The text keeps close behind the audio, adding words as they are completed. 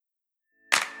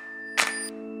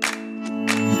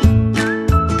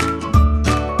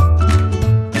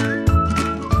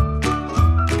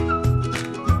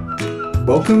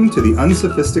Welcome to The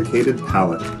Unsophisticated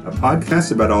Palate, a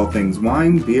podcast about all things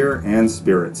wine, beer, and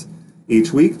spirits.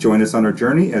 Each week, join us on our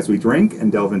journey as we drink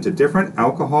and delve into different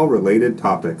alcohol-related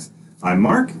topics. I'm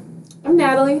Mark. I'm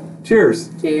Natalie. Cheers.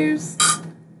 Cheers.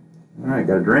 All right,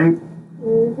 got a drink?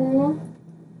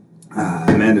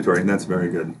 Mandatory. That's very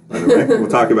good, by the way. We'll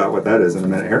talk about what that is in a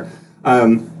minute here.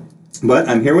 But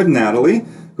I'm here with Natalie,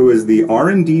 who is the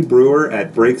R&D brewer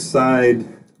at Breakside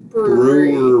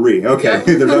Brewery. Okay, yep.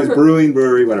 There's always brewing,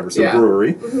 brewery, whatever. So yeah.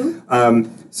 Brewery.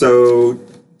 So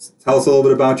tell us a little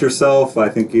bit about yourself. I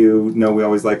think you know we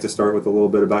always like to start with a little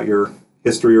bit about your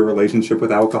history or relationship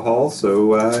with alcohol.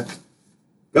 So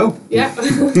go. Yeah.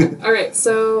 All right.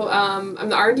 So I'm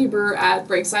the R&D brewer at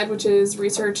Breakside, which is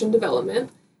research and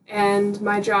development. And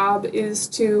my job is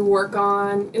to work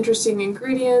on interesting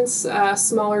ingredients,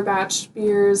 smaller batch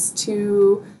beers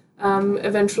to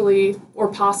eventually, or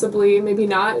possibly, maybe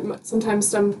not. Sometimes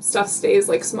some stuff stays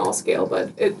like small scale,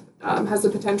 but it has the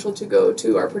potential to go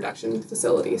to our production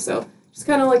facility. So just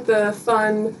kind of like the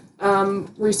fun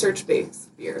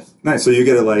research-based beers. Nice. So you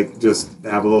get to just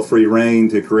have a little free reign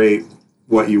to create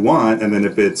what you want, and then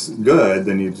if it's good,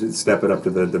 then you just step it up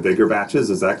to the bigger batches.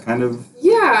 Is that kind of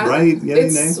right?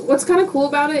 Yeah, what's kind of cool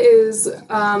about it is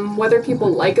whether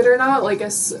people like it or not. Like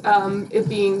it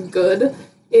being good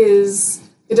is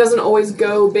it doesn't always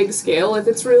go big scale if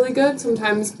it's really good.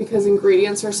 Sometimes because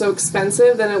ingredients are so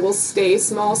expensive, then it will stay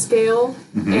small scale,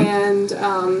 and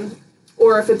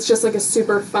or if it's just like a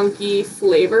super funky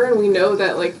flavor, and we know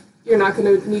that you're not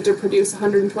going to need to produce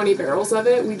 120 barrels of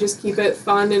it. We just keep it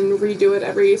fun and redo it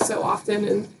every so often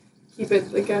and keep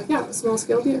it like a small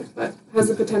scale beer, but has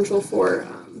the potential for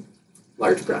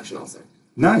large production also.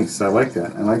 Nice. I like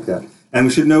that. And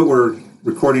we should note we're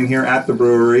recording here at the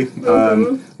brewery.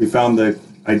 We found the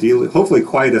ideally, hopefully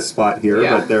quite a spot here,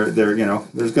 but there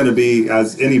there's going to be,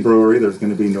 as any brewery, there's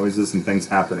going to be noises and things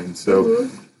happening. So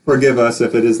forgive us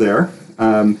if it is there.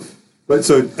 But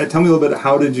so tell me a little bit,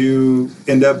 how did you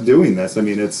end up doing this? I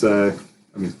mean, it's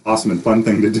awesome and fun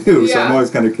thing to do. Yeah. So I'm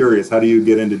always kind of curious, how do you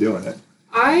get into doing it?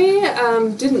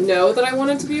 I didn't know that I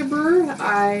wanted to be a brewer.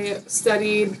 I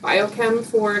studied biochem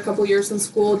for a couple years in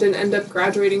school, didn't end up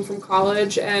graduating from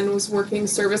college, and was working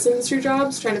service industry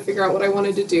jobs, trying to figure out what I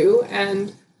wanted to do,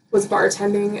 and was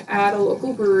bartending at a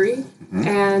local brewery,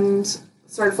 and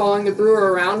started following the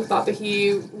brewer around, thought that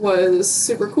he was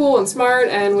super cool and smart,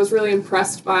 and was really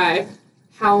impressed by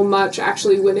how much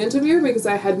actually went into beer, because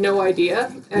I had no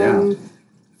idea, and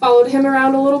followed him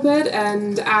around a little bit.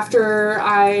 And after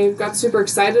I got super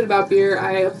excited about beer,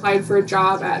 I applied for a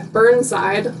job at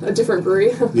Burnside, a different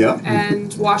brewery,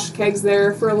 and washed kegs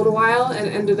there for a little while, and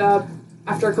ended up,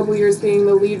 after a couple years, being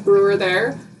the lead brewer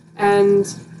there. And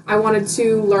I wanted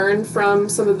to learn from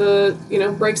some of the,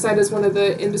 Breakside is one of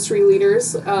the industry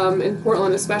leaders, in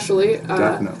Portland especially.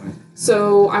 Definitely.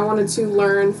 So I wanted to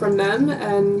learn from them,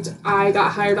 and I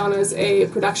got hired on as a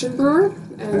production brewer,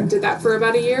 and did that for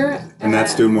about a year. And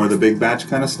that's doing more of the big batch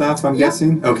kind of stuff, I'm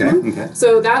guessing? Okay. Okay.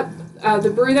 So that, the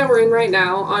brewery that we're in right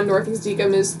now on Northeast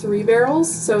Deacon is 3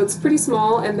 barrels, so it's pretty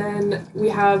small. And then we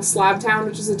have Slabtown,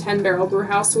 which is a 10-barrel brew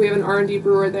house, so we have an R&D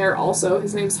brewer there also.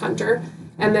 His name's Hunter.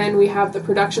 And then we have the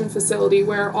production facility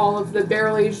where all of the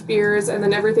barrel-aged beers and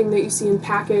then everything that you see in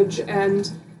package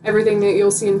and everything that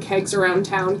you'll see in kegs around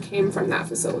town came from that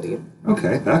facility.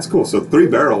 Okay, that's cool. So 3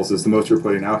 barrels is the most you're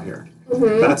putting out here.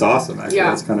 That's awesome, actually. Yeah.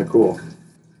 That's kind of cool.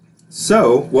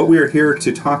 So what we're here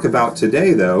to talk about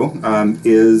today, though,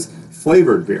 is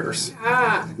flavored beers,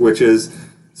 which is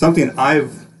something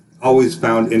I've always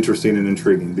found interesting and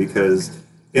intriguing, because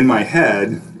in my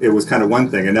head, it was kind of one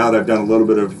thing, and now that I've done a little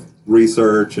bit of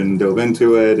research and dove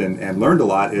into it and learned a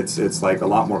lot, it's like a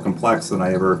lot more complex than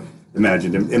I ever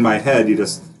imagined. In my head, you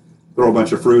just throw a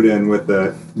bunch of fruit in with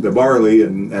the barley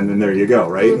and then there you go,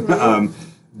 right?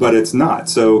 But it's not.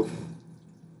 So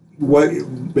what,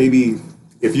 maybe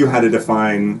if you had to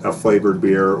define a flavored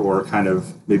beer, or kind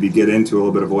of maybe get into a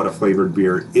little bit of what a flavored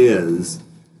beer is,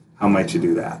 how might you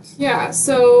do that? Yeah,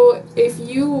 so if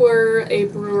you were a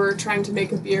brewer trying to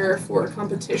make a beer for a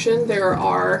competition, there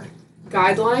are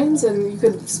guidelines, and you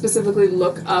could specifically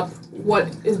look up what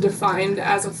is defined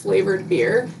as a flavored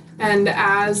beer. And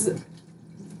as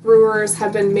brewers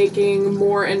have been making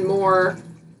more and more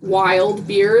wild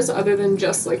beers other than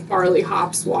just like barley,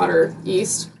 hops, water,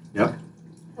 yeast,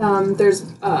 there's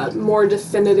more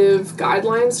definitive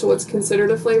guidelines to what's considered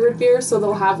a flavored beer. So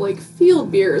they'll have like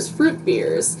field beers, fruit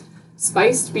beers,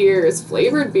 spiced beers,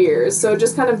 flavored beers. So it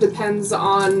just kind of depends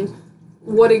on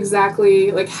what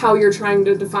exactly, like how you're trying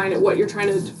to define it, what you're trying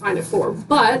to define it for.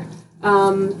 But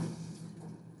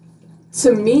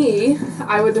to me,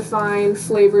 I would define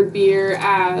flavored beer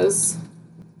as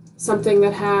something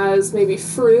that has maybe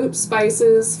fruit,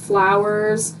 spices,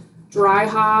 flowers, dry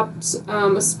hopped,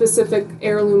 a specific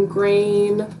heirloom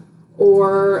grain,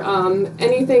 or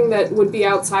anything that would be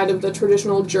outside of the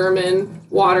traditional German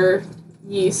water,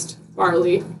 yeast,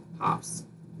 barley, hops.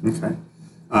 Okay,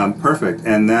 perfect.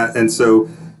 And so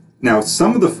now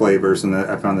some of the flavors, and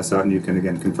I found this out, and you can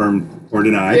again confirm or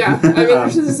deny. Yeah, I'm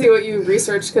interested to see what you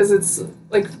researched, because it's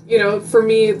like, for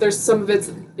me, there's some of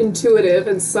it's intuitive,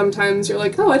 and sometimes you're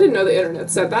like, oh, I didn't know the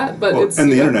internet said that, but well, it's...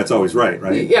 And the internet's always right?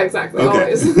 Yeah, exactly, okay.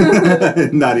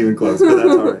 Always. Not even close, but that's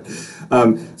all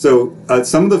right. So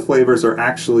some of the flavors are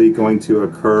actually going to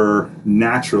occur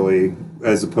naturally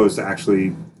as opposed to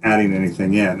actually adding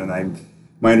anything in, and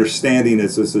my understanding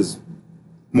is this is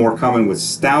more common with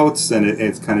stouts, and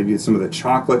it's kind of some of the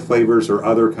chocolate flavors or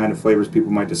other kind of flavors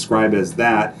people might describe as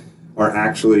that are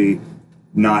actually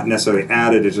not necessarily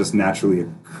added, it's just naturally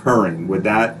occurring. Would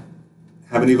that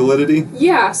have any validity?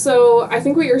 Yeah, so I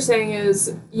think what you're saying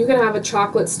is you can have a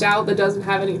chocolate stout that doesn't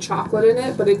have any chocolate in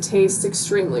it, but it tastes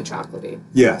extremely chocolatey.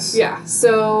 Yes. Yeah,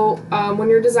 so when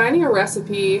you're designing a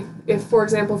recipe, if, for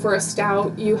example, for a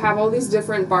stout, you have all these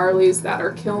different barleys that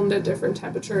are kilned at different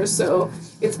temperatures, so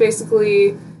it's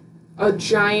basically a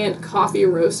giant coffee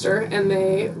roaster, and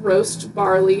they roast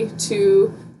barley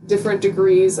to different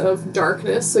degrees of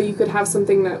darkness. So you could have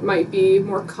something that might be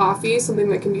more coffee, something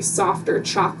that can be softer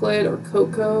chocolate or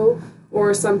cocoa,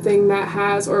 or something that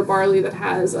has, or barley that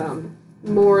has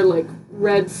more like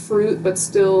red fruit, but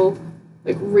still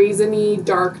like raisiny,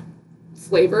 dark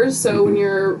flavors. So when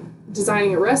you're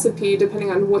designing a recipe, depending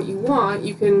on what you want,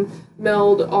 you can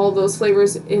meld all those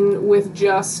flavors in with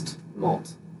just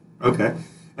malt. Okay.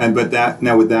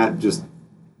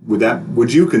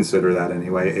 Would you consider that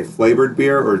anyway a flavored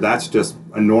beer, or that's just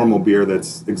a normal beer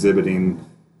that's exhibiting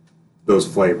those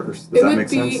flavors? Does that make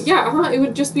sense? Yeah, it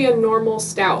would just be a normal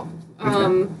stout.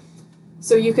 Okay.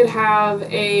 So you could have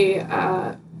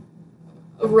a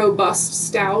robust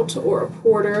stout or a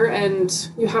porter, and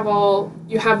you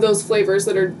have those flavors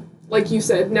that are, like you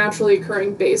said, naturally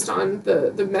occurring based on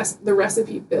the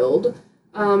recipe build.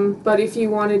 But if you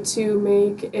wanted to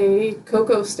make a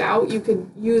cocoa stout, you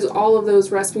could use all of those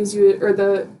recipes or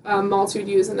the malts you'd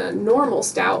use in a normal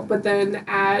stout, but then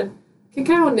add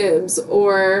cacao nibs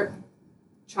or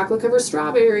chocolate-covered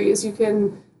strawberries. You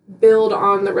can build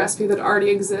on the recipe that already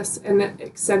exists and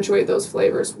accentuate those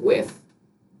flavors with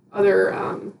other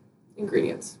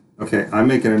ingredients. Okay, I'm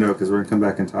making a note because we're going to come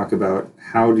back and talk about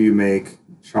how do you make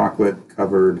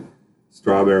chocolate-covered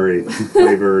strawberry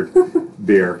flavored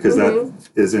beer, because that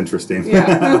is interesting.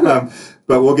 Yeah.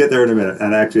 But we'll get there in a minute,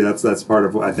 and actually that's part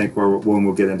of, I think, when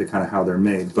we'll get into kind of how they're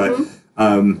made. But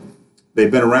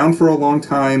they've been around for a long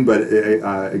time, but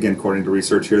again, according to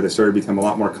research here, they started to become a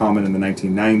lot more common in the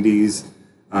 1990s.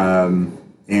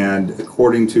 And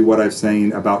according to what I've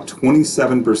seen, about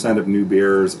 27% of new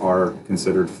beers are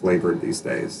considered flavored these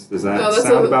days. Does that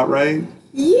sound about right?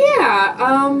 Yeah.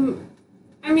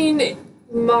 I mean,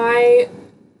 my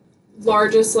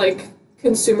largest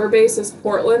consumer base is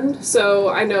Portland, so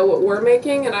I know what we're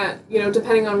making, and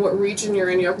depending on what region you're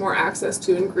in, you have more access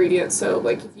to ingredients. So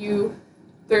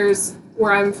there's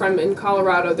where I'm from in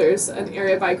Colorado, there's an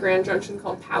area by Grand Junction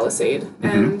called Palisade,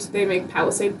 and they make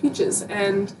Palisade peaches.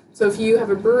 And so if you have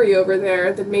a brewery over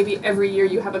there, then maybe every year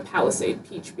you have a Palisade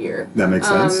peach beer. That makes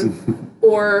sense.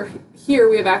 Or here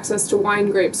we have access to wine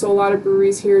grapes, so a lot of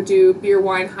breweries here do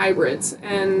beer-wine hybrids,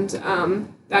 and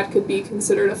that could be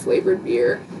considered a flavored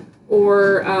beer.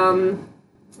 Or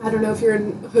I don't know if you're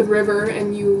in Hood River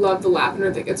and you love the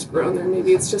lavender that gets grown there.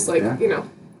 Maybe it's just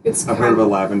it's. I've heard of a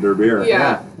lavender beer.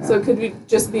 Yeah. So it could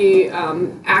just be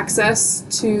access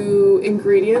to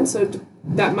ingredients. So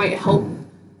that might help,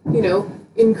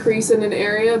 increase in an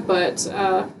area. But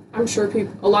I'm sure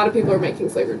a lot of people are making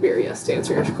flavored beer. Yes, to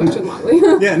answer your question, Longley.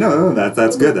 Yeah. No,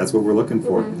 that's good. That's what we're looking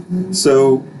for. Mm-hmm.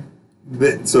 So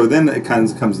then it kind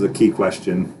of comes to the key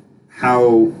question: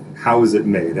 how is it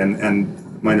made?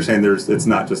 And my understanding it's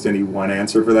not just any one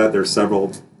answer for that. There's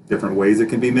several different ways it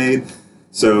can be made.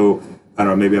 So I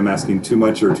don't know, maybe I'm asking too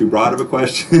much or too broad of a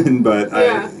question, but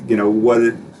yeah.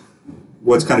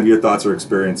 What's kind of your thoughts or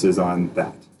experiences on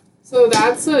that? So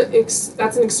that's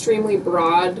an extremely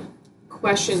broad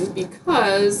question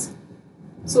because,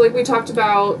 like we talked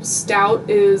about, stout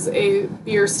is a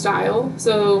beer style.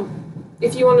 So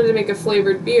if you wanted to make a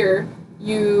flavored beer,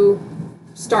 you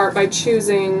start by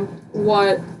choosing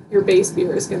what your base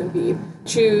beer is going to be.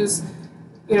 Choose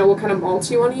what kind of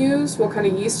malts you want to use, what kind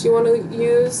of yeast you want to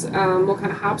use, what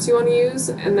kind of hops you want to use,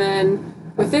 and then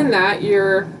within that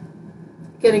you're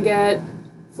going to get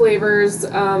flavors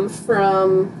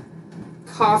from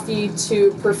coffee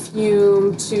to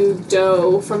perfume to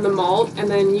dough from the malt, and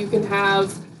then you can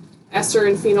have ester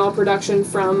and phenol production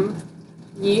from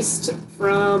yeast,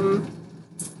 from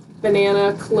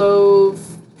banana, clove,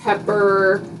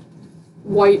 pepper,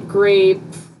 white grape,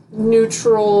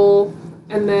 neutral,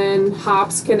 and then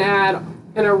hops can add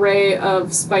an array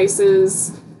of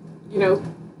spices,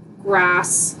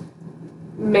 grass,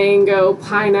 mango,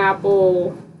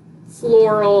 pineapple,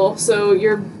 floral. So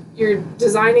you're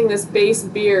designing this base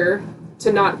beer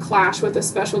to not clash with the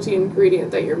specialty ingredient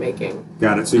that you're making.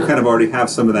 Got it. So you kind of already have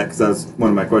some of that, because that was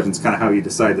one of my questions, kind of how you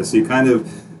decide this. So you kind of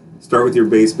start with your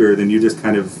base beer, then you just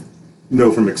kind of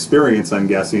know from experience, I'm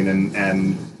guessing,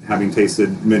 and having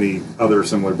tasted many other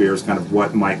similar beers, kind of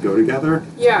what might go together.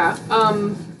 Yeah.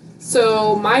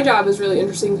 So my job is really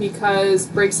interesting because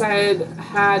Breakside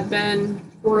had been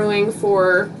brewing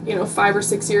for 5 or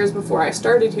 6 years before I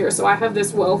started here. So I have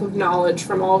this wealth of knowledge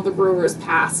from all of the brewers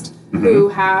past who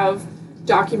have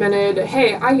documented,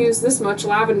 hey, I used this much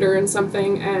lavender in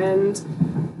something and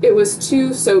it was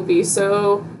too soapy,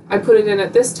 so I put it in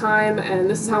at this time and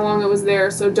this is how long it was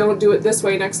there, so don't do it this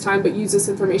way next time, but use this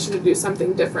information to do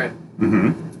something different.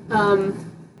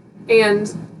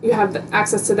 And you have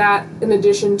access to that in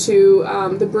addition to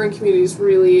the brewing community is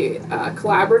really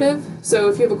collaborative. So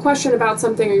if you have a question about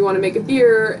something or you want to make a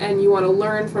beer and you want to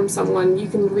learn from someone, you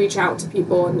can reach out to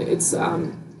people, and it's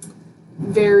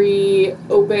very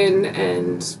open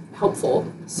and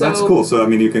helpful. So that's cool. So, I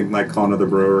mean, you can call another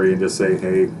brewery and just say,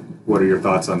 hey, what are your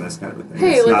thoughts on this kind of a thing?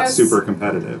 Hey, it's not super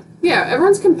competitive. Yeah,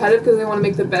 everyone's competitive because they want to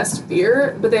make the best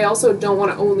beer, but they also don't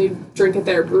want to only drink at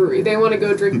their brewery. They want to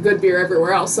go drink good beer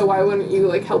everywhere else, so why wouldn't you,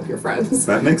 help your friends?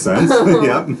 That makes sense.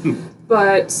 Yep.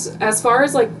 But as far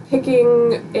as,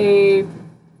 picking an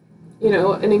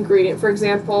ingredient, for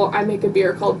example, I make a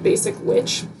beer called Basic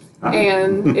Witch,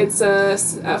 and it's a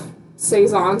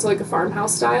saison, so a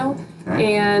farmhouse style.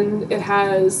 Okay. And it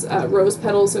has rose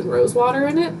petals and rose water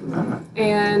in it.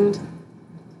 And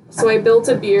so I built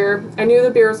a beer. I knew the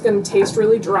beer was going to taste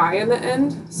really dry in the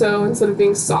end. So instead of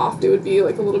being soft, it would be a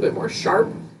little bit more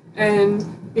sharp.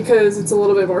 And because it's a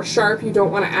little bit more sharp, you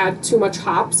don't want to add too much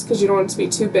hops because you don't want it to be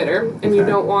too bitter. And you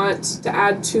don't want to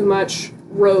add too much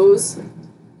rose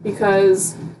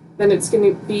because then it's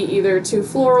going to be either too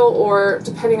floral or,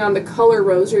 depending on the color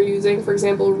rose you're using, for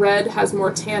example, red has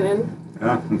more tannin.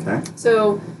 Oh, okay.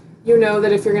 So you know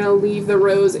that if you're going to leave the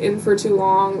rose in for too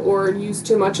long or use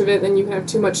too much of it, then you can have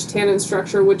too much tannin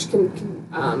structure, which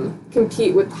can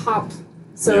compete with hop.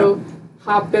 So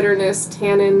hop bitterness,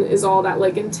 tannin is all that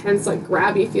intense,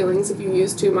 grabby feelings if you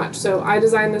use too much. So I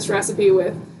designed this recipe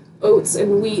with oats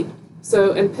and wheat,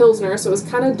 and Pilsner, so it was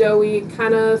kind of doughy,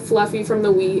 kind of fluffy from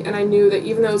the wheat, and I knew that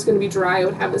even though it was going to be dry, it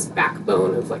would have this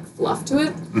backbone of fluff to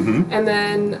it. And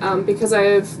then because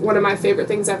one of my favorite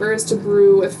things ever is to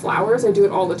brew with flowers. I do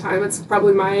it all the time. It's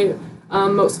probably my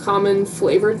most common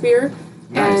flavored beer.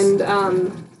 Nice.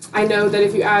 And I know that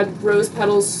if you add rose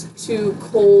petals to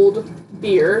cold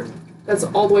beer that's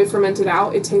all the way fermented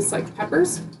out, it tastes like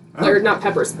peppers. Or not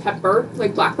peppers, pepper,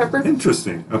 like black pepper.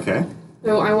 Interesting. Okay.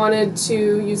 So I wanted to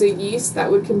use a yeast that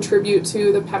would contribute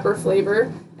to the pepper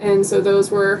flavor, and so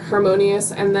those were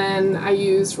Harmonious, and then I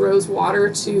used rose water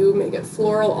to make it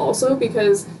floral also,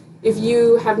 because if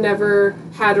you have never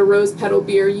had a rose petal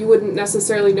beer, you wouldn't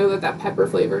necessarily know that pepper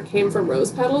flavor came from rose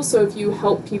petals. So if you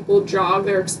help people jog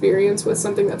their experience with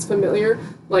something that's familiar,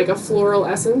 like a floral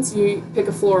essence, you pick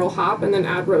a floral hop and then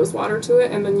add rose water to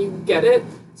it, and then you get it.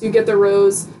 So you get the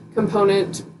rose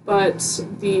component, but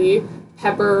the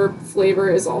pepper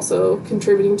flavor is also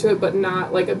contributing to it, but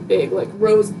not a big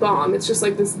rose bomb. It's just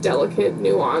this delicate,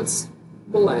 nuanced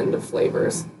blend of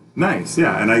flavors. Nice,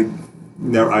 yeah. And I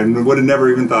would have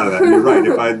never even thought of that. You're right.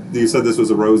 If you said this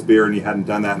was a rose beer and you hadn't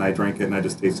done that, and I drank it and I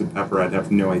just tasted pepper, I'd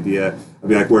have no idea. I'd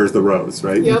be like, "Where's the rose?"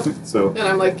 Right? Yep. So. And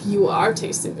I'm like, "You are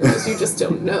tasting the rose. You just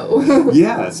don't know."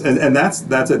 Yes, and that's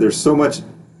it. There's so much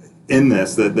in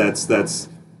this that's.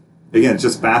 Again, it's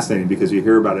just fascinating because you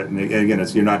hear about it, and again,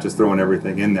 you're not just throwing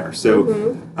everything in there.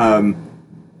 So,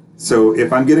 so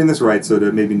if I'm getting this right, so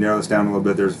to maybe narrow this down a little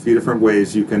bit, there's a few different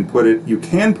ways you can put it. You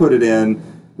can put it in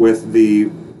with the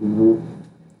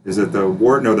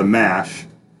mash.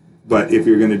 But if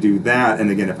you're going to do that, and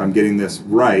again, if I'm getting this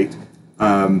right,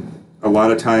 a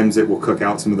lot of times it will cook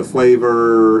out some of the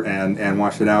flavor and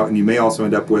wash it out, and you may also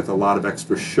end up with a lot of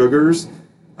extra sugars,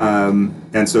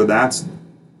 and so that's.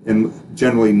 And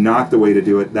generally not the way to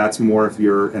do it. That's more if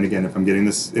you're, and again, if I'm getting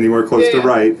this anywhere close to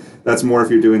right, that's more if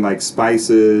you're doing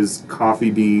spices, coffee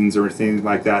beans, or things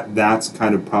like that. That's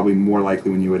kind of probably more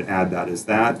likely when you would add that. Is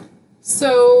that?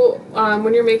 So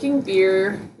when you're making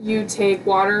beer, you take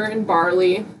water and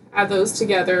barley, add those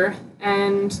together,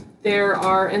 and there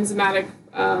are enzymatic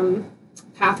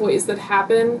pathways that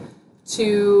happen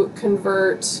to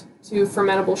convert to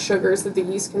fermentable sugars that the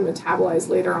yeast can metabolize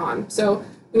later on. So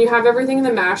when you have everything in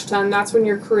the mash tun, that's when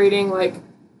you're creating like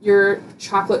your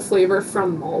chocolate flavor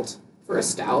from malt for a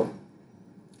stout.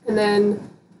 And then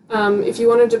if you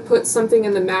wanted to put something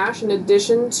in the mash in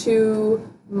addition to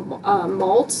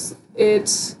malt,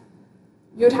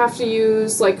 you'd have to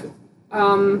use like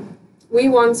we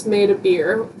once made a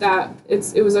beer that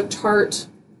it was a tart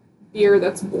beer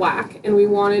that's black, and we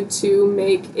wanted to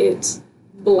make it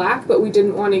black, but we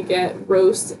didn't want to get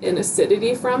roast and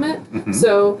acidity from it. Mm-hmm.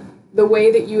 So the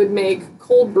way that you would make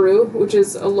cold brew, which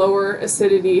is a lower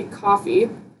acidity coffee.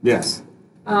 Yes.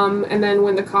 And then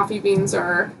when the coffee beans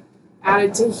are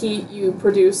added to heat, you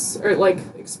produce, or like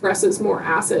expresses more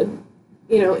acid.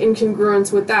 You know, in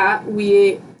congruence with that,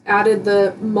 we added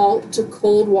the malt to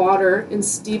cold water and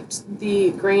steeped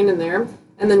the grain in there,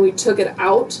 and then we took it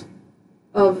out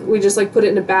of, we just like put it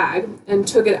in a bag and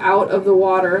took it out of the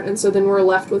water, and so then we're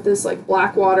left with this like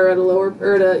black water at a lower,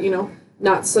 or at a, you know,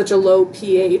 not such a low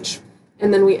pH,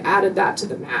 and then we added that to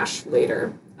the mash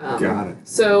later. Got it.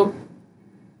 So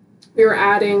we were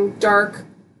adding dark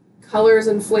colors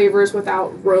and flavors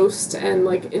without roast and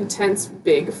like intense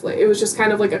big flavor. It was just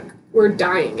kind of like we're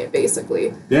dyeing it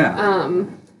basically. Yeah.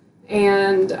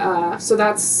 So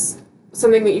that's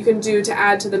something that you can do to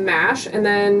add to the mash. And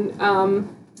then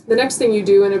the next thing you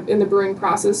do in the brewing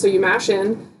process, so you mash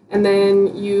in, and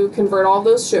then you convert all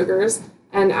those sugars.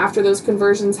 And after those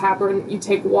conversions happen, you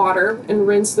take water and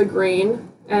rinse the grain,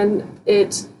 and you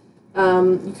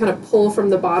kind of pull from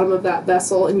the bottom of that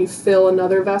vessel, and you fill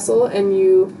another vessel, and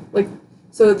you like,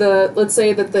 so let's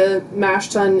say that the mash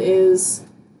tun is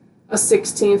a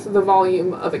 16th of the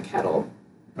volume of a kettle.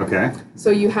 Okay. So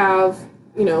you have,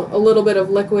 you know, a little bit of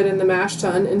liquid in the mash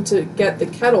tun, and to get the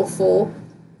kettle full,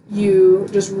 you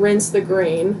just rinse the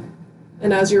grain,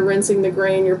 and as you're rinsing the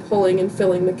grain, you're pulling and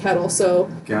filling the kettle. So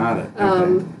got it.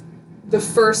 Okay. The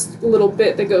first little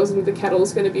bit that goes into the kettle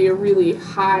is going to be a really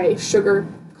high sugar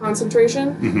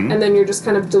concentration, mm-hmm. and then you're just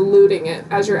kind of diluting it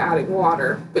as you're adding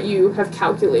water, but you have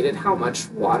calculated how much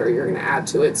water you're going to add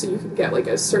to it so you can get like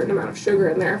a certain amount of sugar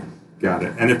in there. Got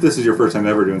it. And if this is your first time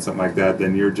ever doing something like that,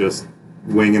 then you're just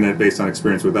winging it based on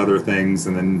experience with other things,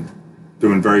 and then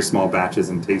doing very small batches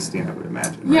and tasting, I would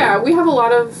imagine. Right? Yeah, we have a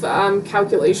lot of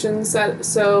calculations that,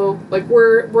 so like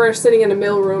we're sitting in a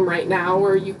mill room right now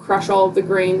where you crush all of the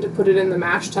grain to put it in the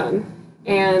mash tun,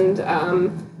 and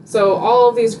so all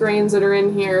of these grains that are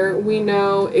in here, we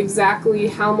know exactly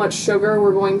how much sugar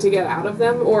we're going to get out of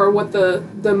them, or what the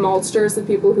maltsters, the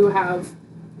people who have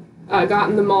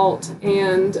gotten the malt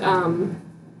and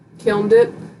kilned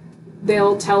it,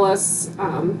 they'll tell us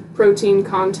protein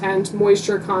content,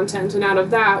 moisture content, and out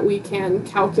of that we can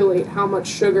calculate how much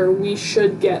sugar we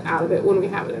should get out of it when we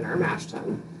have it in our mash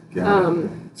tun.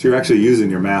 So you're actually using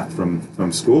your math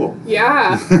from school.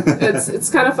 Yeah, it's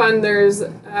kind of fun. There's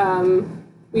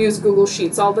we use Google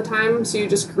Sheets all the time, so you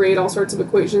just create all sorts of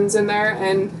equations in there,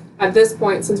 and at this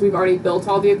point, since we've already built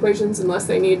all the equations, unless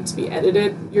they need to be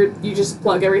edited, you just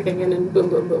plug everything in and boom,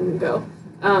 boom, boom, and go.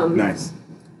 Nice.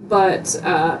 But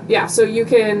yeah, so you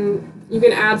can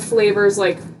add flavors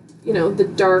like, you know, the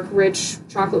dark, rich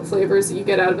chocolate flavors that you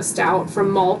get out of a stout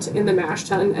from malt in the mash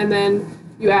tun, and then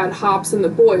you add hops in the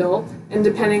boil, and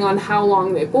depending on how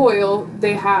long they boil,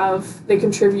 they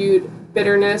contribute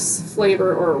bitterness,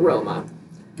 flavor, or aroma.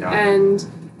 And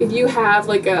if you have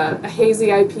like a hazy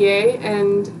IPA,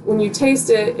 and when you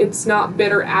taste it, it's not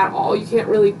bitter at all. You can't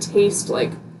really taste like,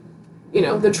 you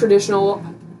know, the traditional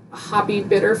hoppy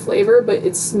bitter flavor, but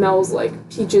it smells like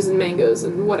peaches and mangoes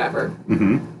and whatever.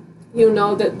 Mm-hmm. You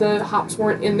know that the hops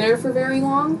weren't in there for very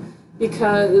long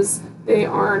because they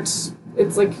aren't,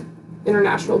 it's like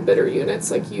international bitter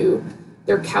units, like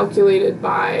they're calculated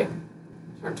by,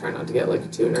 I'm trying not to get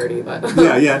like too nerdy, but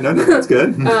yeah, no, that's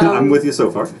good. I'm with you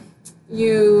so far.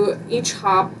 Each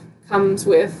hop comes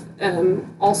with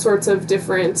all sorts of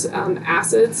different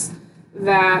acids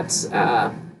that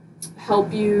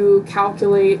help you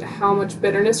calculate how much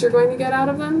bitterness you're going to get out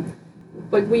of them.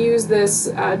 Like we use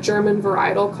this German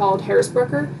varietal called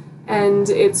Hersbrucker, and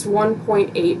it's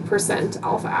 1.8%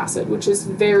 alpha acid, which is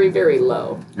very, very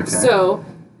low. Okay. So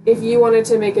if you wanted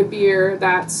to make a beer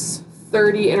that's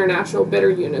 30 international bitter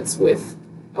units with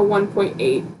a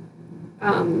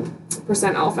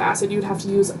 1.8% alpha acid, you'd have to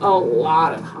use a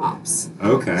lot of hops.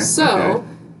 Okay. So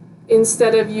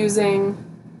instead of using,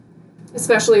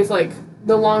 especially if like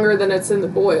the longer than it's in the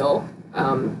boil,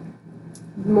 the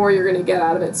more you're going to get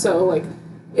out of it. So like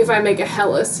if I make a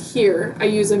Helles here, I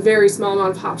use a very small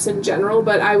amount of hops in general,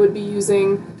 but I would be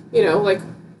using, you know, like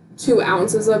 2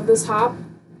 ounces of this hop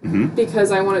Mm-hmm.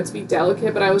 because I want it to be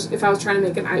delicate. But if I was trying to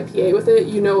make an IPA with it,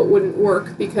 it wouldn't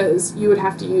work because you would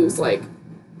have to use like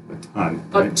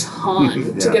a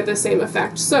ton to get the same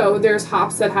effect. So there's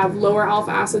hops that have lower alpha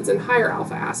acids and higher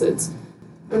alpha acids.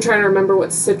 I'm trying to remember what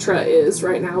Citra is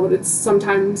right now, but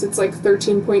sometimes it's like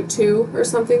 13.2 or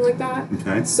something like that.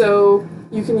 Okay. So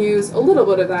you can use a little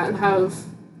bit of that and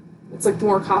it's like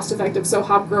more cost effective. So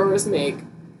hop growers make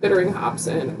bittering hops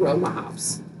and aroma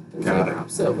hops. Got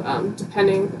it. So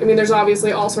depending, there's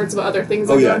obviously all sorts of other things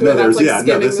that go into it. That's like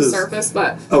skimming the surface,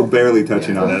 but barely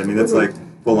touching on it. That's like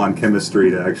full-on chemistry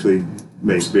to actually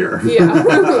make beer.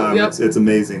 Yeah. Yep. It's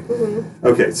amazing. Mm-hmm.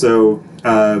 Okay, so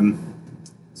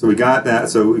so we got that.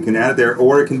 So we can add it there,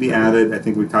 or it can be added. I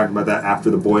think we talked about that after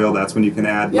the boil. That's when you can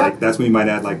add that's when you might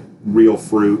add like real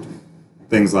fruit,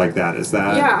 things like that. Is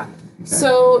that? Yeah. Okay.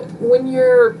 So when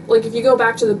you're if you go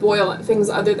back to the boil, things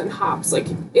other than hops,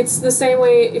 it's the same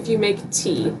way if you make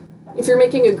tea. If you're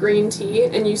making a green tea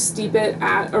and you steep it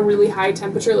at a really high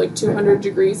temperature, like 200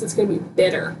 degrees, it's going to be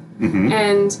bitter. Mm-hmm.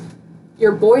 And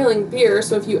you're boiling beer,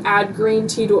 so if you add green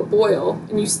tea to a boil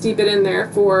and you steep it in there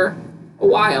for a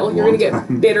while, you're going to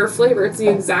get bitter flavor. It's the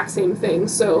exact same thing.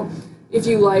 So if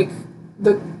you like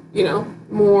the,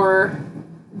 more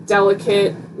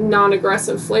delicate,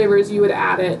 non-aggressive flavors, you would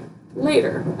add it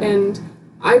later. And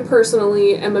I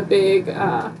personally am a big,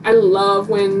 I love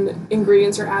when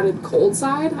ingredients are added cold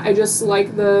side. I just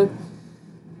like to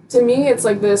me, it's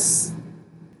like this,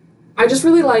 I just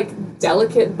really like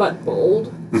delicate but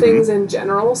bold things in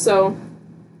general. So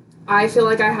I feel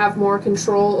like I have more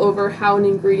control over how an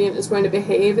ingredient is going to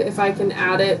behave if I can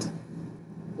add it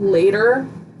later.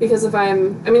 Because if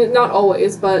not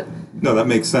always, but... No, that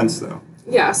makes sense though.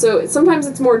 Yeah, so sometimes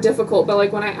it's more difficult,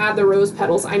 but when I add the rose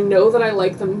petals, I know that I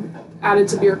like them added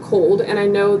to beer cold, and I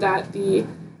know that the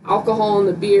alcohol in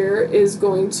the beer is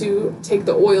going to take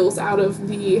the oils out of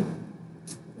the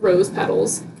rose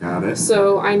petals. Got it.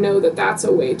 So I know that that's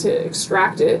a way to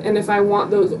extract it, and if I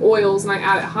want those oils and I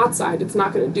add it hot side, it's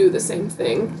not going to do the same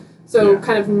thing. So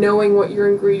kind of knowing what your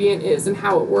ingredient is and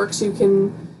how it works, you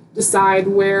can decide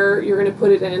where you're going to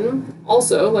put it in.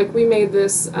 Also, we made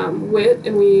this wit,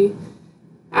 and we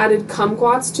added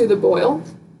kumquats to the boil.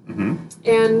 Mm-hmm.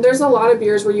 And there's a lot of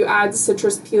beers where you add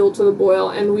citrus peel to the boil,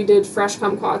 and we did fresh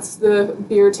kumquats. The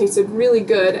beer tasted really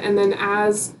good, and then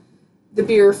as the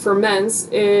beer ferments,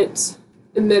 it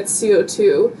emits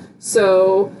CO2,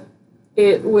 so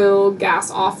it will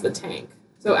gas off the tank.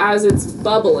 So as it's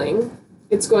bubbling,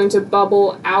 it's going to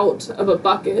bubble out of a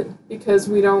bucket because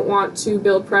we don't want to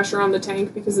build pressure on the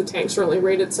tank because the tanks are only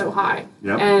rated so high.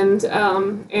 Yep.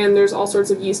 And there's all sorts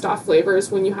of yeast off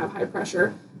flavors when you have high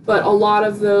pressure. But a lot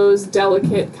of those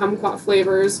delicate kumquat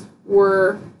flavors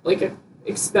were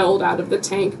expelled out of the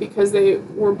tank because they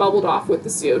were bubbled off with the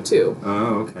CO2.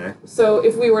 Oh, okay. So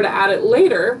if we were to add it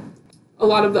later, a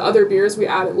lot of the other beers we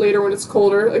add it later when it's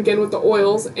colder, again with the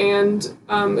oils, and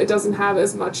it doesn't have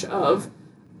as much of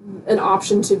an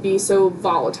option to be so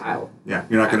volatile. Yeah,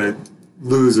 you're not going to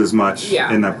lose as much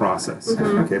in that process.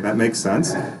 Mm-hmm. Okay, that makes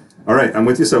sense. All right, I'm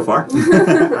with you so far.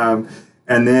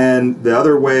 And then the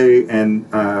other way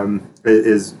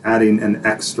is adding an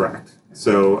extract.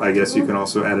 So I guess you can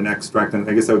also add an extract, and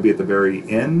I guess that would be at the very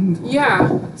end?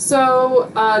 Yeah.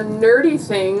 So a nerdy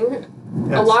thing,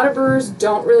 yes. A lot of brewers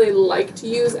don't really like to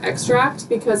use extract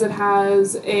because it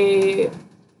has a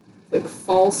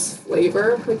false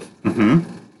flavor.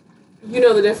 Mm-hmm. You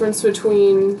know the difference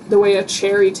between the way a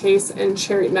cherry tastes and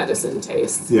cherry medicine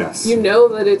tastes. Yes. You know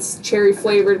that it's cherry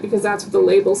flavored because that's what the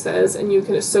label says, and you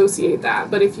can associate that.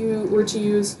 But if you were to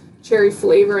use cherry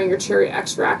flavoring or cherry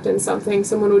extract in something,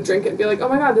 someone would drink it and be like, oh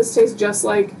my god, this tastes just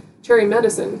like cherry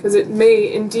medicine, because it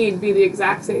may indeed be the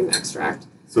exact same extract.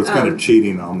 So it's kind of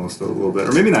cheating almost a little bit.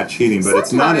 Or maybe not cheating, but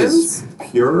it's not as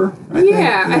pure,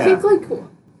 I think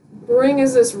brewing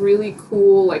is this really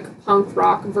cool, punk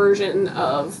rock version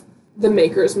of the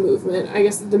Makers movement. I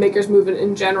guess the Makers movement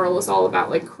in general is all about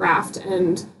craft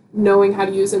and knowing how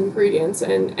to use ingredients,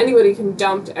 and anybody can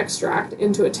dump extract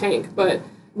into a tank, but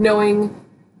knowing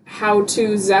how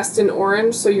to zest an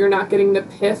orange so you're not getting the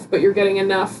pith, but you're getting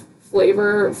enough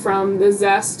flavor from the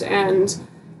zest, and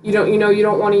you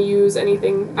don't want to use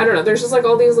anything. I don't know. There's just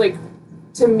all these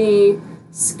to me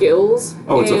skills.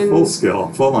 Oh, it's a full skill,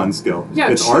 full-on skill. Yeah,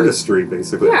 it's artistry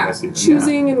basically. Yeah,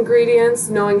 choosing ingredients,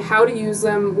 knowing how to use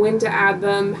them, when to add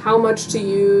them, how much to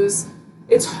use.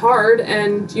 It's hard,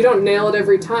 and you don't nail it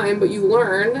every time, but you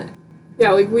learn.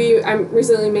 Yeah, I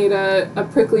recently made a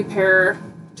prickly pear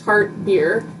tart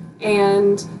beer,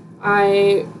 and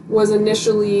I was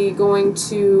initially going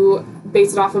to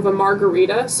base it off of a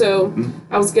margarita. So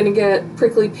I was going to get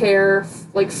prickly pear,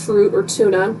 like fruit or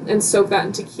tuna, and soak that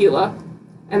in tequila.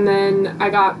 And then I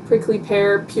got prickly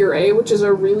pear puree, which is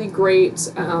a really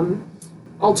great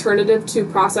alternative to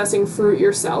processing fruit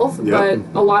yourself. Yep.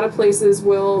 But a lot of places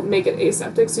will make it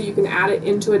aseptic, so you can add it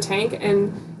into a tank,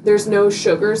 and there's no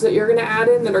sugars that you're going to add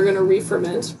in that are going to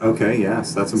re-ferment. Okay,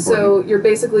 yes, that's important. So you're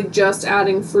basically just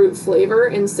adding fruit flavor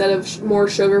instead of more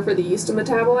sugar for the yeast to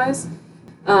metabolize.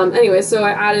 Anyway, so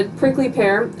I added prickly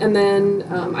pear, and then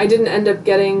I didn't end up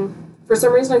getting... For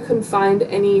some reason, I couldn't find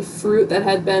any fruit that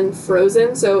had been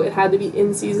frozen, so it had to be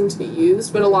in season to be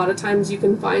used. But a lot of times you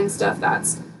can find stuff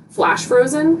that's flash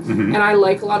frozen, and I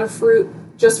like a lot of fruit,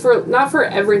 just for, not for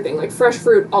everything. Like, fresh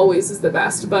fruit always is the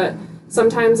best, but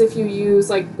sometimes if you use,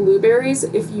 like, blueberries,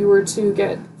 if you were to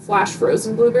get flash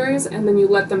frozen blueberries and then you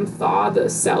let them thaw, the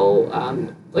cell,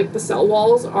 the cell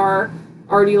walls are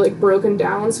already, like, broken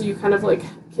down, so you kind of, like,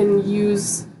 can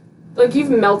use... Like, you've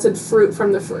melted fruit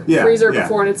from the freezer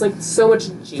before, and it's, like, so much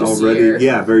juicier.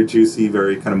 Already, very juicy,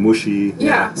 very kind of mushy.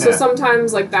 So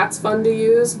sometimes, like, that's fun to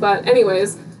use. But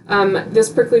anyways, this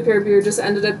prickly pear beer just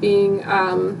ended up being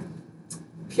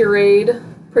pureed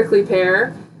prickly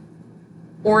pear,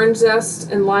 orange zest,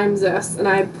 and lime zest. And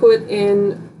I put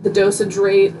in the dosage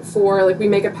rate for, like, we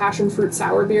make a passion fruit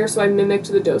sour beer, so I mimicked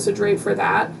the dosage rate for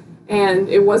that. And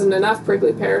it wasn't enough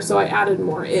prickly pear, so I added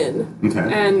more in. Okay.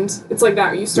 And it's like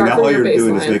that. You start from your baseline. Now all you're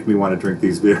doing is make me want to drink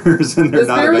these beers, and they're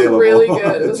not available. This beer was really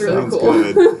good. It was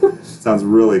really cool. Good. Sounds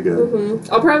really good.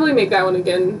 I'll probably make that one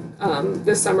again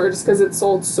this summer, just because it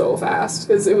sold so fast,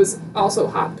 because it was also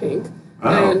hot pink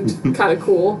and kind of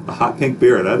cool. A hot pink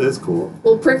beer, that is cool.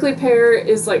 Well, prickly pear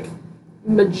is like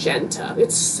magenta.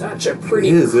 It's such a pretty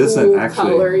cool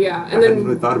color, And I hadn't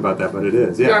really thought about that, but it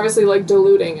is, You're obviously, like,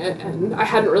 diluting it, and I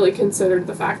hadn't really considered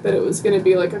the fact that it was going to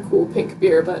be, like, a cool pink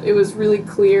beer, but it was really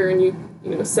clear, and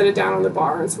you set it down on the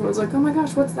bar, and someone was like, oh my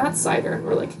gosh, what's that cider? And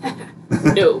we're like,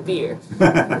 no beer. All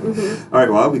right,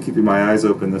 well, I'll be keeping my eyes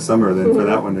open this summer then for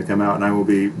that one to come out, and I will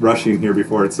be rushing here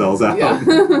before it sells out.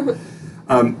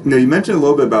 You mentioned a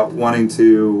little bit about wanting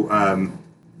to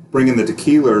bring in the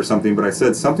tequila or something, but I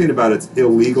said something about it's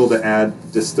illegal to add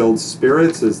distilled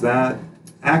spirits. Is that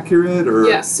accurate? Or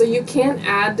yes, so you can't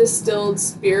add distilled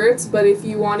spirits, but if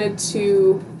you wanted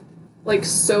to, like,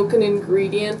 soak an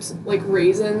ingredient, like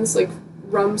raisins, like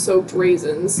rum-soaked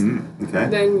raisins,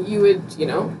 then you would,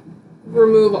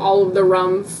 remove all of the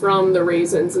rum from the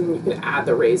raisins, and you could add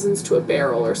the raisins to a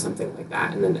barrel or something like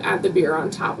that, and then add the beer on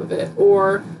top of it.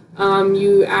 Or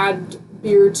you add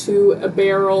beer to a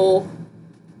barrel,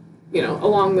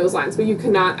 along those lines, but you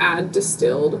cannot add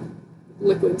distilled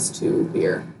liquids to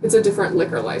beer. It's a different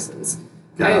liquor license.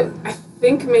 I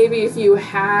think maybe if you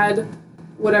had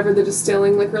whatever the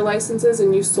distilling liquor license is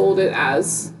and you sold it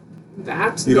as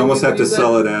that, you'd almost have to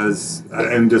sell it as,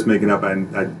 I'm just making up,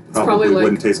 I probably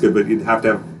wouldn't taste good, but you'd have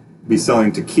to be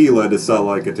selling tequila to sell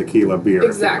like a tequila beer.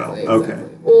 Exactly. Okay.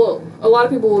 Well, a lot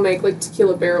of people will make like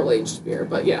tequila barrel-aged beer,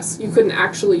 but yes, you couldn't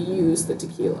actually use the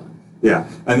tequila. Yeah,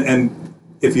 and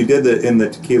if you did in the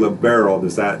tequila barrel,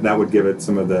 that would give it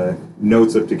some of the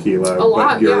notes of tequila,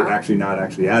 but you're actually not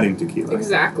actually adding tequila.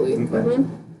 Exactly. Okay.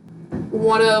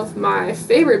 One of my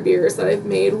favorite beers that I've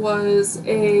made was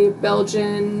a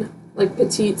Belgian, like,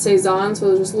 petite saison, so it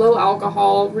was just low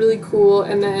alcohol, really cool,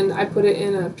 and then I put it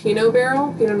in a Pinot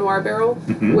Noir barrel,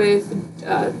 with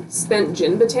spent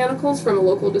gin botanicals from a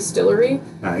local distillery.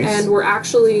 Nice. And we're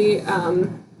actually...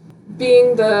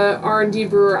 being the R&D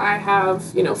brewer, I have,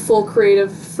 full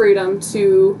creative freedom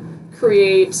to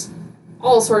create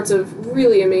all sorts of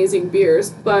really amazing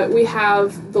beers, but we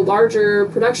have the larger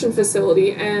production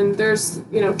facility, and there's,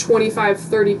 25,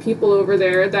 30 people over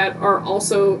there that are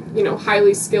also,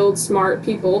 highly skilled, smart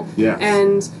people,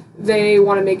 and they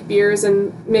want to make beers,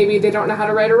 and maybe they don't know how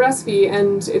to write a recipe,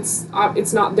 and it's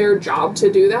not their job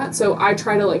to do that, so I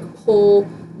try to, like, pull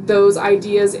those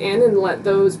ideas in and let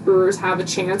those brewers have a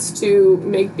chance to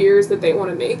make beers that they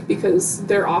want to make, because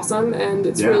they're awesome, and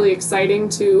it's really exciting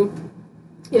to,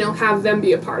 have them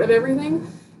be a part of everything.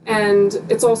 And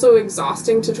it's also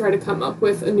exhausting to try to come up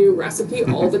with a new recipe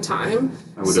all the time.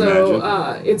 I would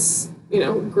imagine. It's,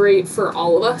 great for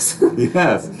all of us.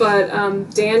 Yes. But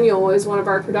Daniel is one of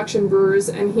our production brewers,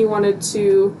 and he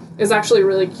is actually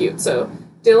really cute. So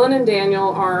Dylan and Daniel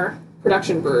are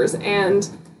production brewers, and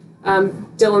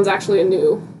Dylan's actually a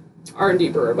new R&D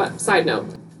brewer, but side note.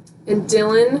 And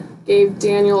Dylan gave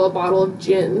Daniel a bottle of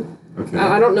gin. Okay.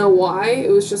 I don't know why.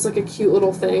 It was just like a cute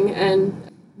little thing. And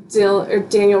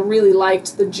Daniel really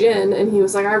liked the gin, and he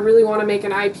was like, I really want to make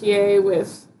an IPA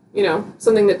with,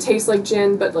 something that tastes like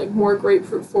gin, but like more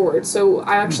grapefruit forward. So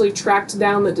I actually tracked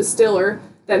down the distiller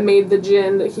that made the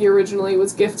gin that he originally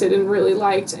was gifted and really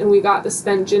liked, and we got the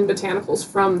spent gin botanicals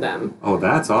from them. Oh,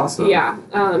 that's awesome. Yeah.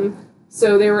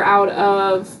 So they were out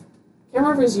of, I can't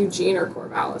remember if it was Eugene or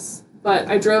Corvallis, but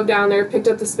I drove down there, picked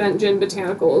up the spent gin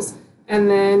botanicals, and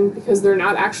then, because they're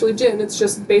not actually gin, it's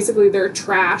just basically their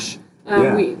trash,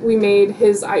 we made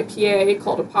his IPA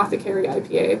called Apothecary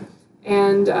IPA,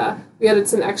 and we added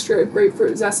some extra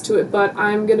grapefruit zest to it, but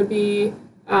I'm going to be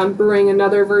brewing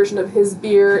another version of his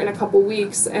beer in a couple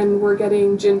weeks, and we're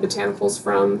getting gin botanicals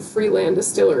from Freeland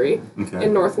Distillery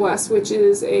in Northwest, which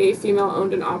is a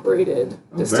female-owned and operated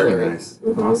distillery. Very nice.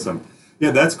 Awesome.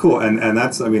 Yeah, that's cool, and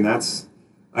that's, I mean, that's,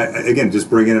 again, just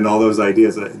bringing in all those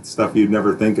ideas, stuff you'd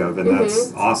never think of, and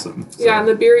that's awesome. So. Yeah, and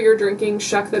the beer you're drinking,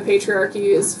 Shuck the Patriarchy,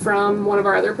 is from one of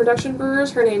our other production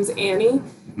brewers. Her name's Annie,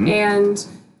 and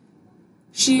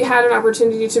she had an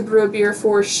opportunity to brew a beer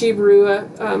for She Brew,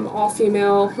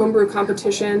 all-female homebrew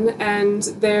competition, and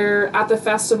they're at the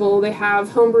festival. They have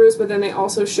homebrews, but then they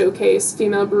also showcase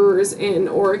female brewers in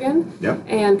Oregon,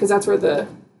 and because that's where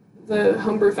the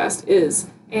homebrew fest is.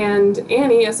 And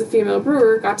Annie, as a female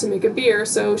brewer, got to make a beer,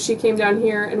 so she came down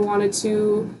here and wanted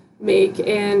to make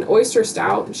an oyster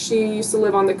stout. She used to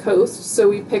live on the coast, so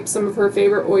we picked some of her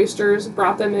favorite oysters,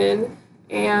 brought them in,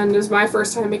 and it was my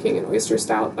first time making an oyster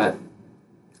stout, but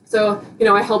so,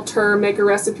 I helped her make a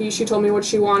recipe. She told me what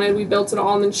she wanted. We built it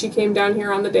all, and then she came down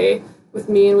here on the day with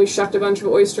me, and we shucked a bunch of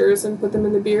oysters and put them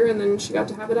in the beer, and then she got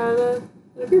to have it at a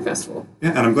beer festival.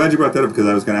 Yeah, and I'm glad you brought that up because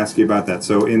I was going to ask you about that.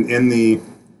 So in the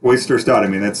oyster stout, I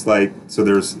mean, it's like, so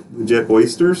there's legit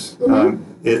oysters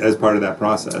as part of that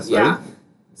process, right? Yeah.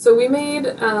 So we made,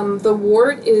 the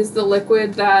wort is the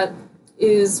liquid that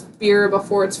is beer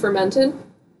before it's fermented.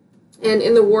 And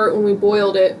in the wort, when we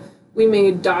boiled it, we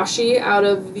made dashi out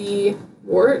of the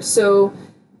wort. So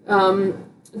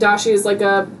dashi is like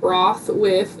a broth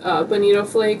with bonito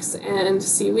flakes and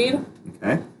seaweed.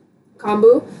 Okay.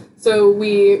 Kombu. So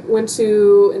we went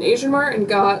to an Asian mart and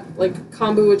got like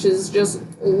kombu, which is just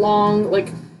long, like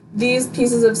these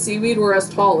pieces of seaweed were as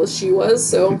tall as she was.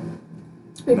 So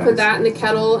we put that in the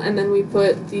kettle, and then we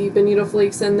put the bonito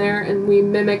flakes in there, and we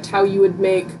mimicked how you would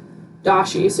make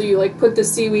dashi. So you like put the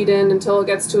seaweed in until it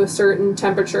gets to a certain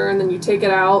temperature, and then you take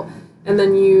it out, and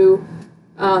then you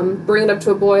bring it up to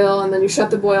a boil, and then you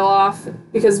shut the boil off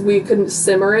because we couldn't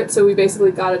simmer it, so we basically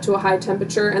got it to a high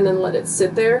temperature and then let it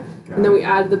sit there. And then we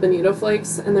added the bonito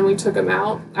flakes, and then we took them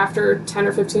out after 10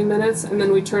 or 15 minutes, and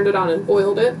then we turned it on and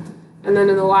boiled it. And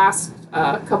then in the last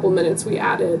couple minutes, we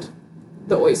added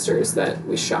the oysters that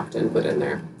we shucked and put in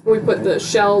there. We put the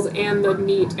shells and the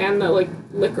meat and the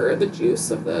liquor, the juice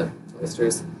of the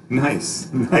oysters. Nice.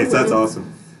 That's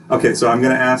awesome. Okay, so I'm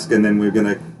going to ask, and then we're going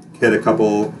to hit a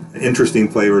couple interesting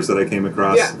flavors that I came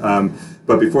across. Yeah.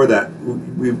 But before that,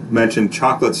 we mentioned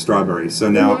chocolate strawberry. So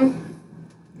now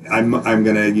I'm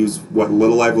going to use what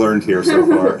little I've learned here so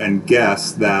far and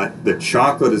guess that the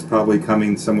chocolate is probably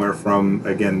coming somewhere from,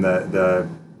 again, the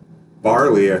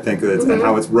barley, I think, and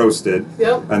how it's roasted.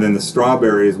 Yep. And then the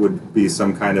strawberries would be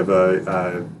some kind of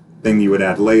a thing you would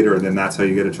add later, and then that's how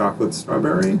you get a chocolate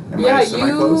strawberry?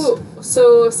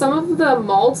 So some of the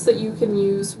malts that you can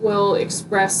use will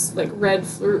express like red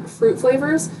fruit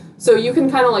flavors. So you can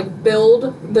kind of like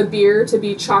build the beer to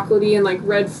be chocolatey and like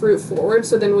red fruit forward.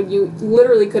 So then when you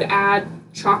literally could add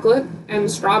chocolate and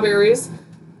strawberries,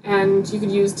 and you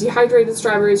could use dehydrated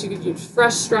strawberries, you could use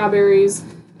fresh strawberries,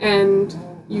 and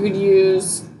you could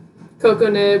use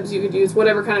cocoa nibs, you could use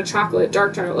whatever kind of chocolate,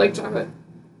 dark chocolate, light chocolate.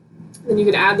 Then you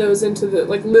could add those into the,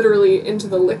 literally into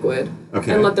the liquid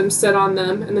and let them sit on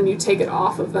them, and then you take it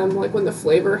off of them, when the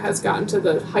flavor has gotten to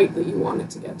the height that you want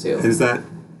it to get to. Is that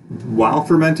while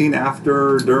fermenting,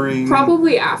 after, during?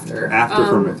 Probably after. After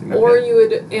fermenting, Or you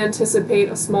would anticipate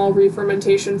a small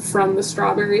re-fermentation from the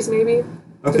strawberries, maybe,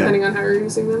 depending on how you're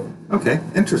using them. Okay,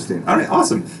 interesting. All right,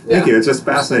 awesome. Thank you. It's just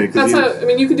fascinating. That's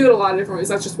you could do it a lot of different ways.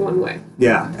 That's just one way.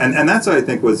 Yeah, and that's what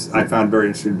I found very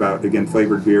interesting about, again,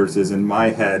 flavored beers is in my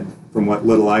head, from what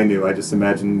little I knew, I just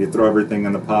imagined you throw everything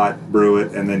in the pot, brew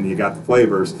it, and then you got the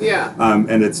flavors. Yeah.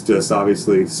 And it's just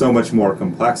obviously so much more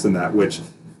complex than that, which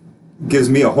gives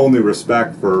me a whole new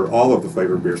respect for all of the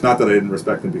flavored beers. Not that I didn't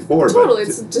respect them before. Totally, but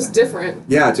it's just different.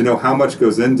 Yeah, to know how much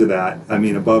goes into that, I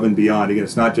mean, above and beyond. Again,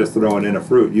 it's not just throwing in a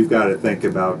fruit. You've got to think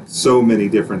about so many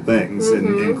different things,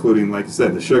 including, like you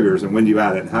said, the sugars, and when do you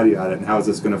add it, and how do you add it, and how is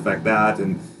this going to affect that,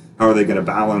 and how are they going to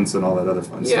balance, and all that other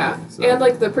fun stuff. So.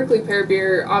 And the prickly pear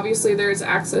beer, obviously there's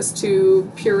access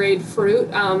to pureed fruit.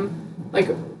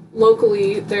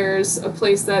 Locally, there's a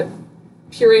place that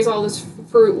purees all this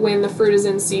fruit when the fruit is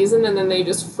in season, and then they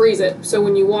just freeze it. So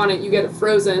when you want it, you get it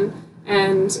frozen,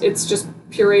 and it's just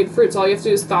pureed fruit. So all you have to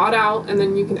do is thaw it out, and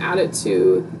then you can add it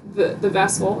to the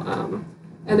vessel.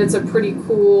 And it's a pretty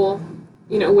cool,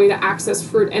 way to access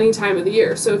fruit any time of the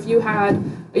year. So if you had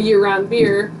a year-round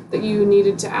beer that you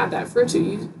needed to add that fruit to,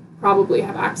 you probably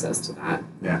have access to that.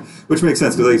 Yeah, which makes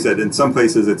sense because, like you said, in some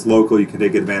places it's local. You can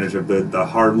take advantage of the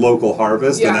hard local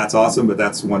harvest, and that's awesome. But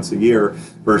that's once a year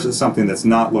versus something that's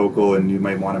not local, and you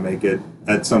might want to make it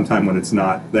at some time when it's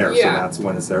not there. Yeah. So that's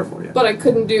when it's there for you. But I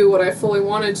couldn't do what I fully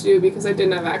wanted to do because I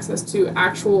didn't have access to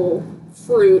actual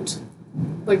fruit,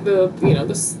 like the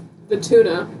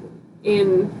tuna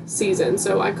in season.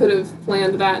 So I could have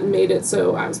planned that and made it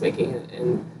so I was making it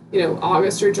in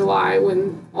August or July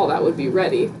when all that would be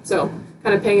ready. So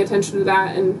kind of paying attention to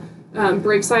that. And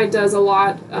Breakside does a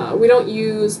lot. We don't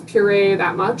use puree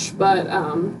that much, but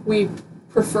we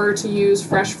prefer to use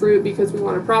fresh fruit because we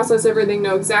want to process everything,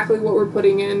 know exactly what we're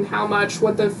putting in, how much,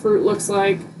 what the fruit looks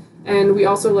like. And we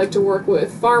also like to work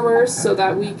with farmers so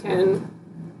that we can,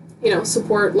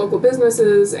 support local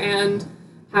businesses and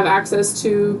have access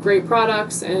to great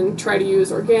products and try to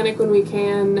use organic when we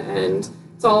can. And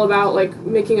it's all about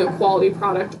making a quality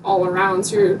product all around.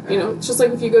 So you're, it's just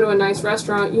like if you go to a nice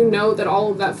restaurant, that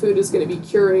all of that food is going to be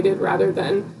curated rather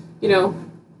than,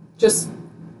 just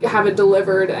have it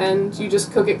delivered and you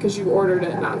just cook it because you ordered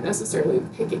it, not necessarily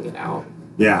picking it out.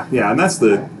 Yeah, and that's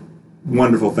the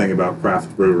wonderful thing about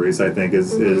craft breweries, I think,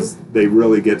 is they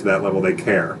really get to that level. They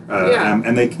care,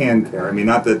 and they can care. I mean,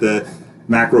 not that the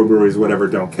macro breweries, whatever,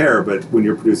 don't care, but when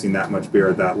you're producing that much beer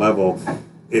at that level,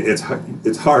 it's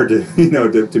hard to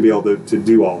to be able to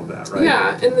do all of that, right?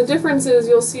 Yeah, and the difference is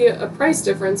you'll see a price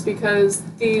difference because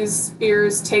these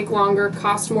beers take longer,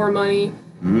 cost more money,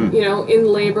 in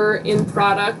labor, in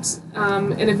product,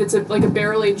 and if it's a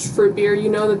barrel-aged fruit beer,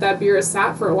 that beer is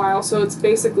sat for a while, so it's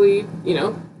basically,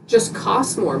 just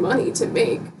costs more money to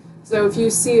make. So if you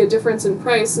see a difference in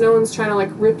price, no one's trying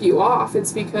to rip you off.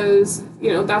 It's because,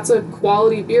 that's a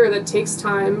quality beer that takes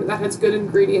time, that has good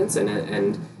ingredients in it,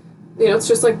 and it's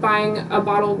just like buying a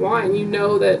bottle of wine.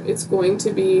 That it's going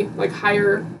to be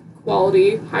higher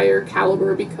quality, higher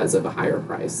caliber because of a higher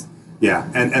price. Yeah,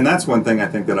 and that's one thing I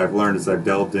think that I've learned as I've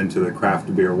delved into the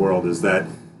craft beer world is that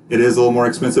it is a little more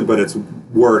expensive, but it's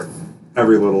worth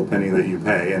every little penny that you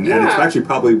pay. And it's actually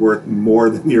probably worth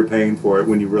more than you're paying for it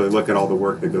when you really look at all the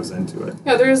work that goes into it.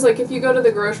 Yeah, there's if you go to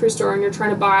the grocery store and you're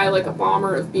trying to buy a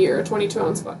bomber of beer, a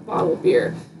 22-ounce bottle of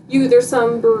beer, there's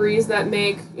some breweries that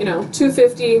make,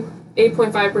 250,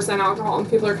 8.5% alcohol, and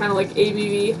people are kind of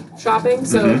ABV shopping.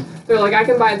 So they're I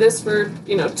can buy this for,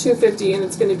 $2.50 and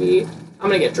it's going to be, I'm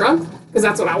going to get drunk because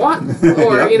that's what I want.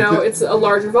 Or, it's a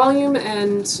larger volume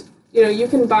and, you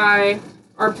can buy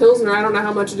our Pilsner, I don't know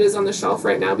how much it is on the shelf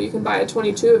right now, but you can buy a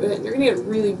 22 of it and you're going to get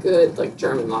really good,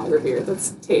 German lager beer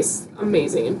that tastes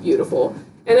amazing and beautiful.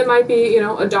 And it might be,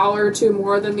 $1 or $2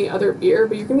 more than the other beer,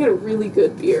 but you can get a really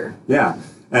good beer. Yeah.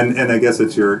 And I guess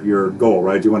it's your goal,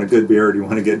 right? Do you want a good beer or do you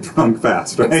want to get drunk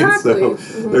fast, right? Exactly.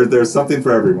 So there's something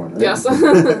for everyone, right? Yes.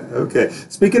 Okay.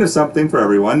 Speaking of something for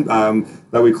everyone,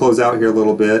 that we close out here a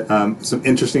little bit, some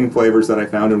interesting flavors that I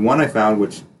found. And one I found,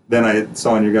 which then I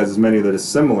saw in your guys' menu that is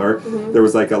similar, there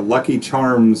was a Lucky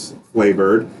Charms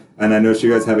flavored. And I noticed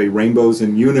you guys have a Rainbows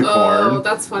and Unicorn. Oh,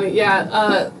 that's funny.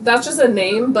 Yeah, that's just a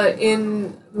name, but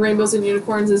in Rainbows and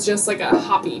Unicorns is just a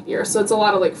hoppy beer. So it's a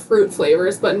lot of fruit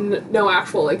flavors, but no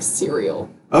actual cereal.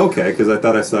 Okay, because I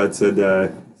thought I saw it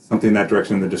said something in that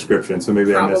direction in the description, so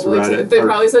maybe probably I misread it. They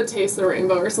probably said taste the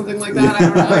rainbow or something like that.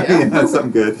 I don't know. Yeah,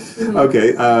 something good.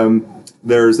 Okay,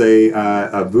 there's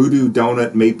a Voodoo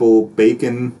Donut Maple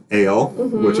Bacon Ale,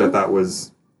 which I thought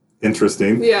was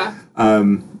interesting. Yeah.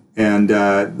 And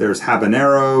there's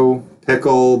habanero,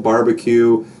 pickle,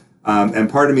 barbecue. And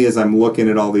part of me, as I'm looking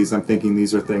at all these, I'm thinking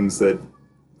these are things that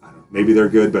maybe they're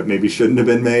good, but maybe shouldn't have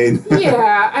been made.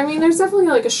 Yeah, I mean, there's definitely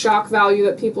a shock value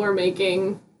that people are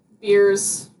making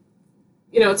beers.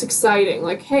 It's exciting.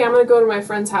 Hey, I'm going to go to my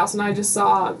friend's house and I just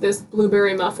saw this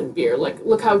blueberry muffin beer.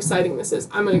 Look how exciting this is.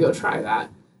 I'm going to go try that.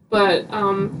 But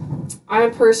I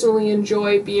personally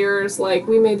enjoy beers.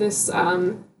 We made this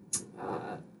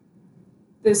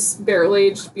this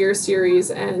barrel-aged beer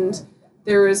series, and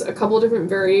there was a couple different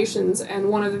variations, and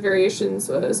one of the variations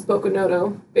was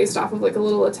Boccanotto, based off of a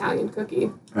little Italian cookie.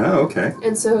 Oh, okay.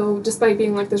 And so, despite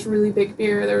being this really big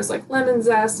beer, there was lemon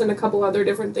zest and a couple other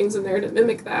different things in there to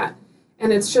mimic that.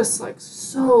 And it's just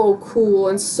so cool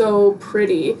and so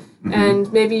pretty.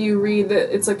 And maybe you read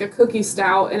that it's a cookie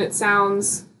stout and it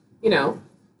sounds,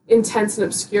 intense and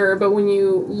obscure, but when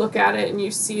you look at it and you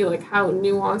see how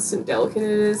nuanced and delicate it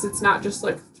is, it's not just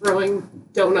throwing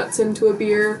donuts into a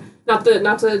beer. Not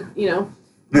to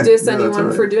diss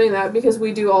anyone for doing that, because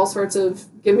we do all sorts of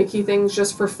gimmicky things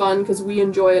just for fun because we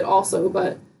enjoy it also.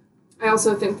 But I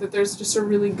also think that there's just a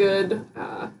really good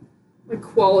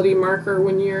quality marker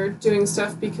when you're doing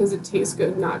stuff because it tastes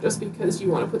good, not just because you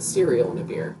want to put cereal in a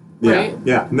beer. Right?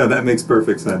 Yeah. No, that makes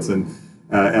perfect sense, and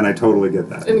I totally get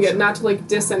that. And again, not to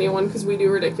diss anyone because we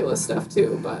do ridiculous stuff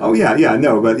too, but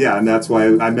and that's why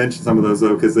I mentioned some of those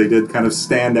though, because they did kind of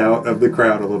stand out of the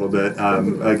crowd a little bit.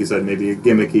 Like you said, maybe a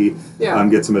gimmicky,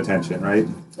 get some attention, right?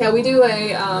 Yeah, we do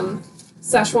a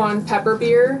Szechuan pepper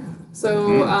beer,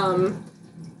 so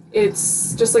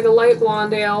it's just like a light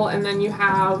blonde ale, and then you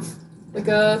have like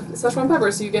a Szechuan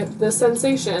pepper, so you get the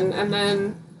sensation, and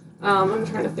then I'm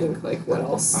trying to think what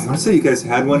else. I want to say you guys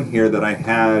had one here that I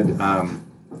had, I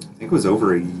think it was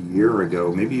over a year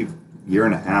ago, maybe a year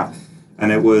and a half,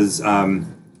 and it was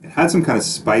it had some kind of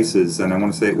spices, and I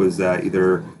want to say it was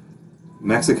either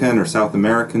Mexican or South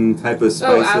American type of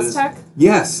spices. Oh, Aztec?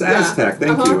 Yes, Aztec.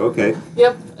 Thank you. Okay.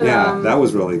 Yep. Yeah, that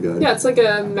was really good. Yeah, it's like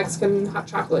a Mexican hot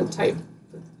chocolate type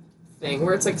thing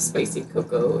where it's like spicy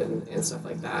cocoa and stuff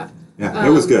like that. Yeah, it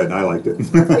was good. I liked it.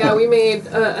 Yeah, we made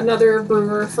another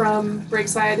brewer from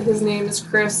Breakside. His name is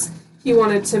Chris. He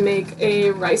wanted to make a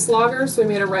rice lager, so we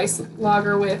made a rice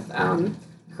lager with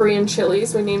Korean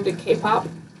chilies. We named it K-pop.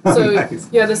 So nice.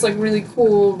 Yeah, this really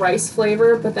cool rice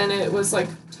flavor, but then it was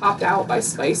topped out by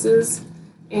spices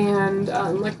and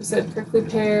like we said, prickly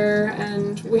pear,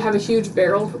 and we have a huge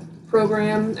barrel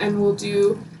program, and we'll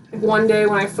do one day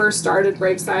when I first started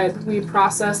Breakside, we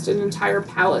processed an entire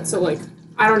pallet, so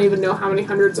I don't even know how many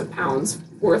hundreds of pounds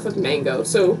worth of mango.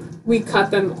 So we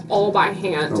cut them all by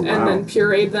hand and then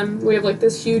pureed them. We have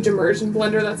this huge immersion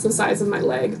blender that's the size of my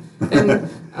leg, and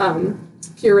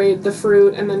pureed the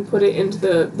fruit and then put it into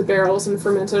the barrels and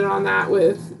fermented on that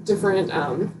with different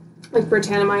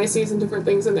Brettanomyces and different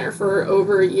things in there for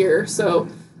over a year. So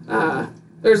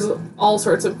there's all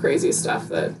sorts of crazy stuff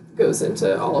that goes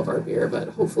into all of our beer, but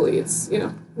hopefully it's,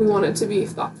 we want it to be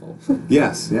thoughtful.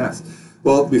 Yes.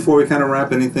 Well, before we kind of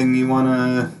wrap, anything you want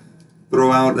to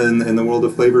throw out in the world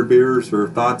of flavored beers or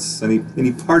thoughts?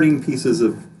 Any parting pieces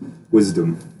of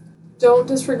wisdom? Don't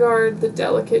disregard the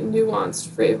delicate, nuanced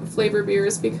flavor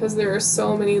beers, because there are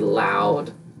so many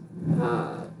loud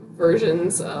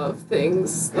versions of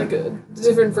things,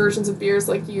 different versions of beers,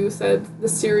 like you said, the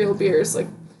cereal beers.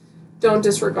 Don't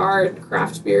disregard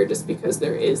craft beer just because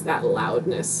there is that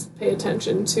loudness. Pay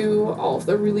attention to all of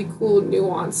the really cool,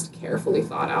 nuanced, carefully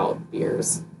thought out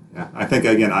beers. Yeah, I think,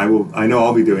 again, I know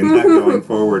I'll be doing that going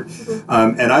forward.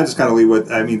 And I just kind of leave with,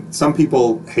 some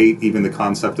people hate even the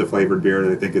concept of flavored beer.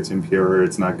 They think it's impure,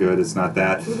 it's not good, it's not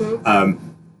that.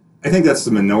 I think that's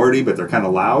the minority, but they're kind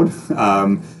of loud.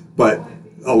 But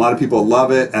a lot of people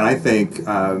love it, and I think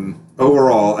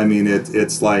overall,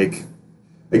 it's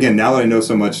again, now that I know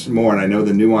so much more and I know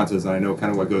the nuances and I know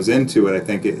kind of what goes into it, I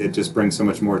think it just brings so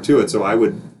much more to it. So I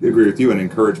would agree with you and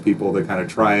encourage people to kind of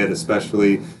try it,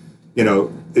 especially,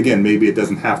 again, maybe it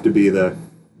doesn't have to be the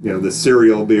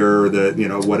cereal beer or the,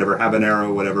 whatever,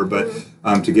 habanero, whatever, but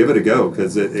to give it a go,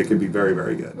 because it can be very,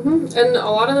 very good. And a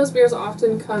lot of those beers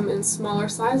often come in smaller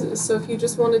sizes. So if you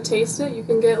just want to taste it, you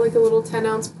can get a little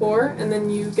 10-ounce pour, and then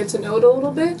you get to know it a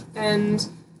little bit, and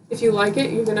if you like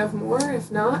it, you can have more.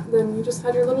 If not, then you just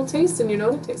had your little taste and you know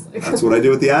what it tastes like. That's what I did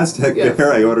with the Aztec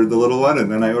beer. I ordered the little one and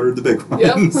then I ordered the big one.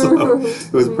 Yep. So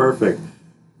it was perfect.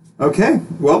 Okay.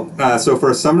 Well, so for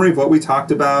a summary of what we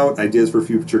talked about, ideas for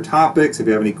future topics, if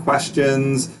you have any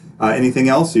questions, anything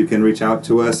else, you can reach out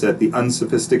to us at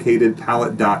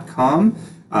theunsophisticatedpalate.com.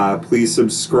 Please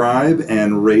subscribe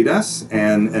and rate us.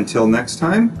 And until next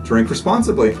time, drink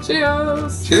responsibly.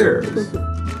 Cheers. Cheers.